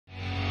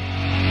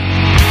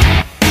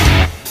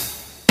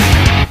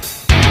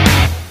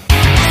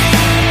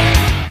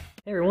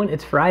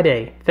It's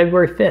Friday,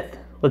 February 5th.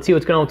 Let's see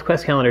what's going on with the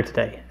quest calendar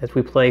today as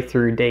we play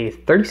through day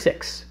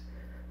 36.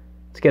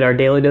 Let's get our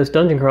daily dose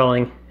dungeon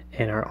crawling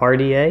and our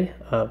RDA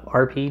of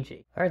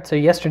RPG. Alright, so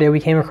yesterday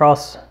we came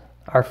across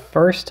our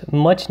first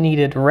much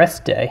needed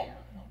rest day.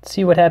 Let's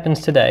see what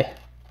happens today.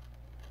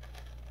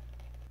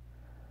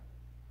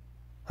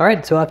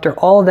 Alright, so after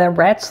all of that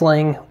rat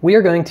slaying, we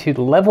are going to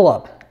level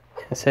up.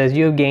 It says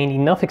you have gained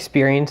enough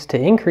experience to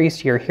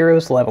increase your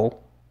hero's level.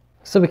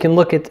 So we can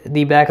look at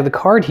the back of the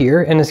card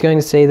here, and it's going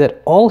to say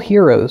that all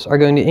heroes are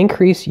going to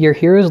increase your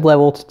hero's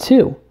level to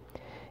 2.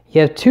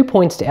 You have 2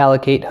 points to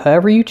allocate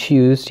however you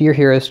choose to your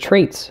hero's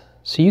traits.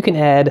 So you can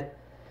add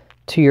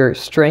to your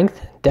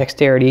strength,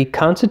 dexterity,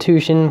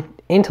 constitution,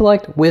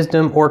 intellect,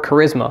 wisdom, or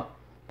charisma.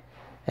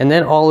 And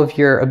then all of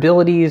your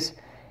abilities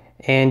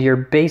and your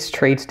base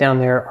traits down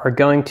there are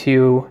going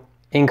to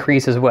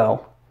increase as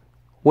well.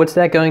 What's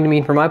that going to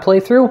mean for my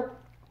playthrough?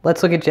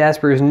 Let's look at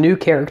Jasper's new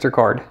character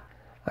card.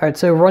 Alright,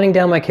 so running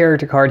down my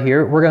character card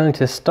here, we're going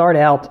to start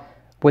out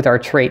with our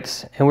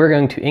traits, and we're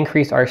going to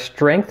increase our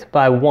strength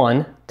by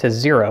 1 to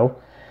 0,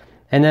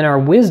 and then our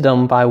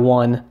wisdom by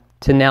 1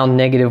 to now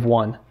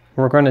 -1.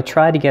 We're going to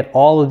try to get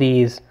all of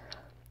these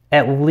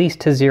at least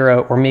to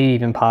 0 or maybe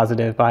even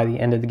positive by the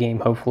end of the game,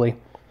 hopefully.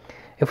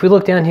 If we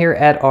look down here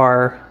at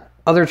our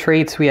other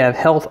traits, we have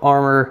health,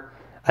 armor,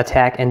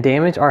 attack, and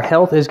damage. Our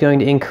health is going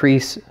to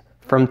increase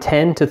from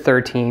 10 to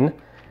 13.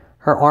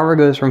 Our armor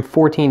goes from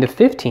 14 to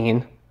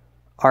 15.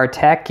 Our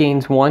attack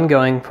gains 1,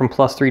 going from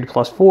 +3 to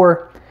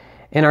 +4,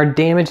 and our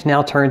damage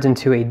now turns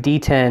into a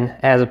D10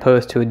 as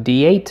opposed to a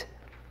D8.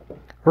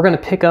 We're going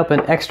to pick up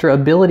an extra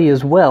ability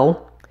as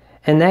well,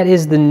 and that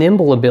is the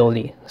Nimble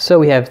ability. So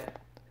we have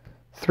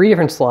 3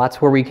 different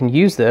slots where we can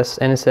use this,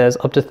 and it says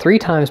up to 3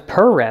 times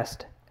per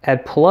rest,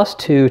 add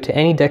 +2 to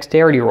any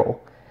dexterity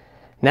roll.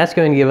 And that's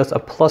going to give us a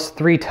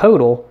 +3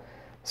 total,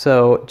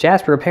 so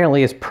Jasper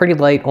apparently is pretty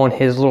light on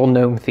his little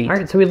gnome feat.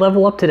 Alright, so we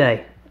level up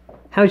today.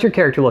 How's your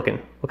character looking?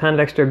 What kind of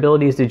extra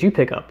abilities did you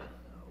pick up?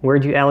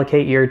 Where'd you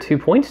allocate your 2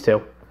 points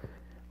to?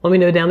 Let me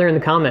know down there in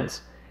the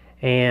comments.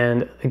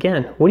 And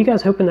again, what are you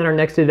guys hoping that our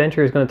next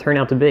adventure is going to turn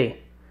out to be?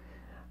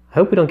 I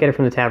hope we don't get it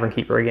from the Tavern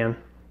Keeper again.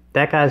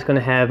 That guy's going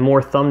to have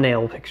more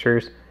thumbnail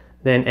pictures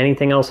than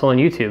anything else on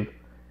YouTube.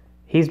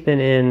 He's been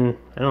in,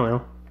 I don't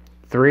know,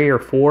 3 or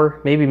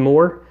 4, maybe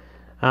more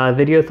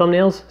video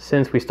thumbnails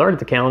since we started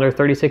the calendar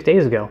 36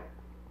 days ago.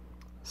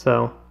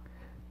 So,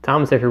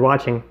 Thomas, if you're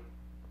watching,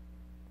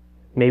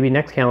 maybe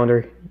next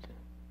calendar,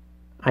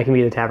 I can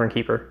be the Tavern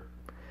Keeper.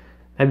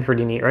 That'd be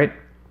pretty neat, right?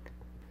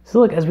 So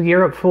look, as we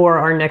gear up for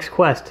our next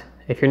quest,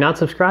 if you're not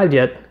subscribed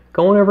yet,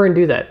 go on over and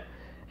do that.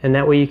 And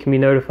that way you can be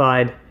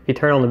notified if you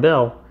turn on the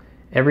bell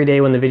every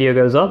day when the video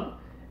goes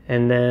up.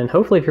 And then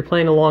hopefully if you're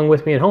playing along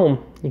with me at home,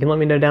 you can let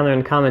me know down there in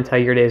the comments how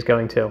your day is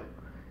going too.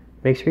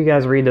 Make sure you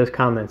guys read those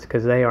comments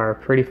because they are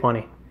pretty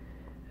funny.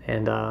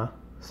 And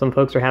some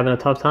folks are having a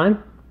tough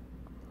time.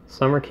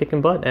 Some are kicking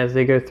butt as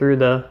they go through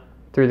the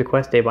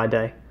quest day by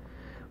day.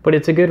 But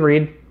it's a good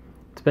read.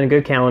 It's been a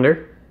good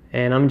calendar,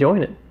 and I'm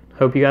enjoying it.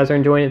 Hope you guys are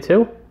enjoying it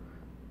too.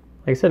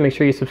 Like I said, make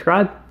sure you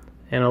subscribe,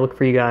 and I'll look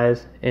for you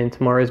guys in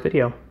tomorrow's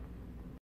video.